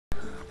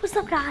What's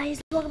up,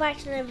 guys? Welcome back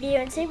to another video,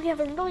 and today we have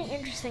a really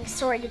interesting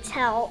story to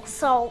tell.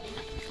 So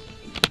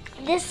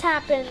this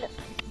happened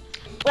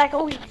like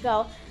a week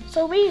ago.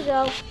 So a week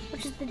ago,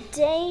 which is the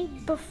day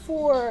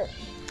before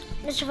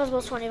Mr.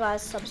 Fuzzball's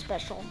 25 sub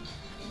special,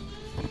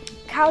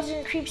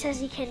 Cowden Creep says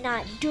he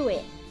cannot do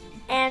it,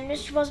 and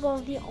Mr.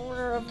 Fuzzball is the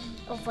owner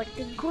of like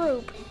the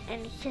group,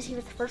 and because he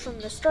was the first one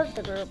to start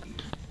the group,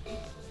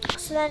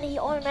 so then he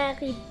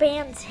automatically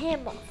bans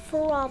him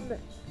from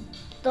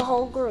the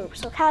whole group.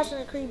 So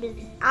Cowden Creep is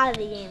out of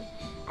the game,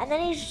 and then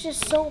he's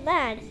just so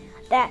mad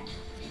that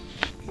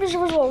Mr.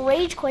 Fuzzball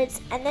rage quits,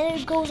 and then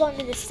it goes on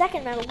to the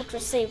second member, which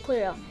was Save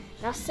Pluto.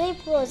 Now Save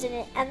Pluto's in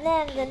it, and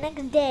then the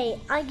next day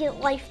I get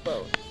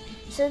Lifeboat.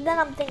 So then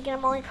I'm thinking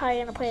I'm only probably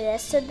gonna play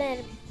this. So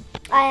then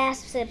I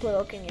asked Save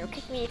Pluto, can you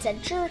kick me? It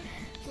said sure.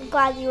 I'm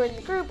glad you were in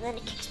the group, and then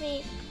he kicks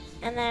me.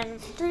 And then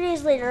 3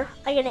 days later,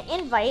 I get an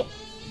invite.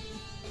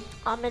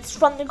 It's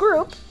from the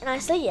group, and I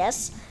say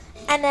yes.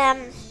 And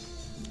then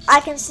I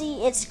can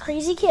see it's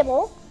Crazy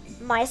Kibble,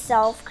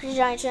 myself, Crazy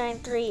Giant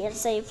 93, and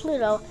Save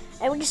Pluto.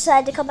 And we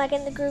decided to come back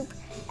in the group,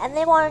 and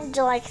they wanted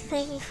to like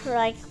thank me for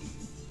like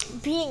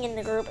being in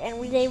the group,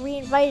 and they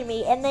re-invited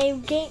me, and they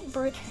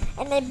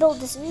built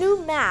this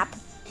new map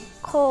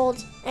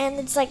called, and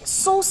it's like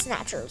Soul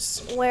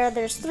Snatchers, where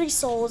there's 3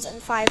 souls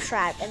and 5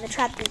 trapped, and the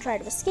trapped can try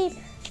to escape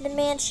the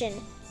mansion.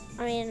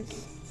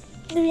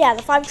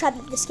 The 5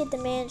 trapped to escape the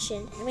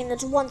mansion.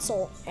 There's 1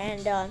 soul,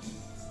 and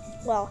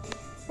well,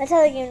 that's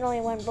how the game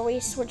only won, but we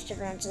switched it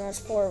around, so there's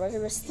 4 of us.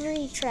 It was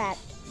 3 trapped,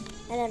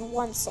 and then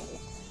 1 soul.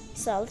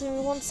 So there's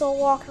gonna be 1 soul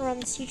walking around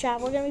the sea trap.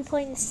 We're gonna be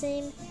playing the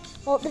same.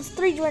 Well, there's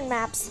 3 different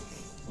maps.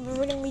 We're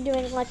gonna be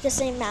doing like the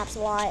same maps a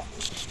lot,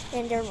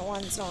 and different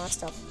ones and all that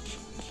stuff.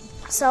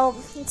 So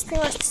it's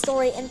pretty much the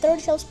story. And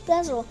 30 Tails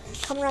Bezel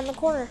coming around the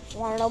corner.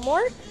 Want to know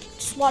more?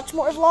 Just watch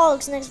more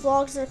vlogs. Next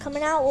vlogs that are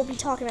coming out, we'll be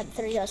talking about the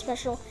 30 Tails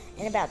special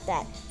and about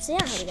that. So yeah,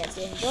 I hope you guys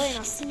enjoy, and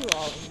I'll see you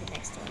all in the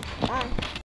next one. Bye.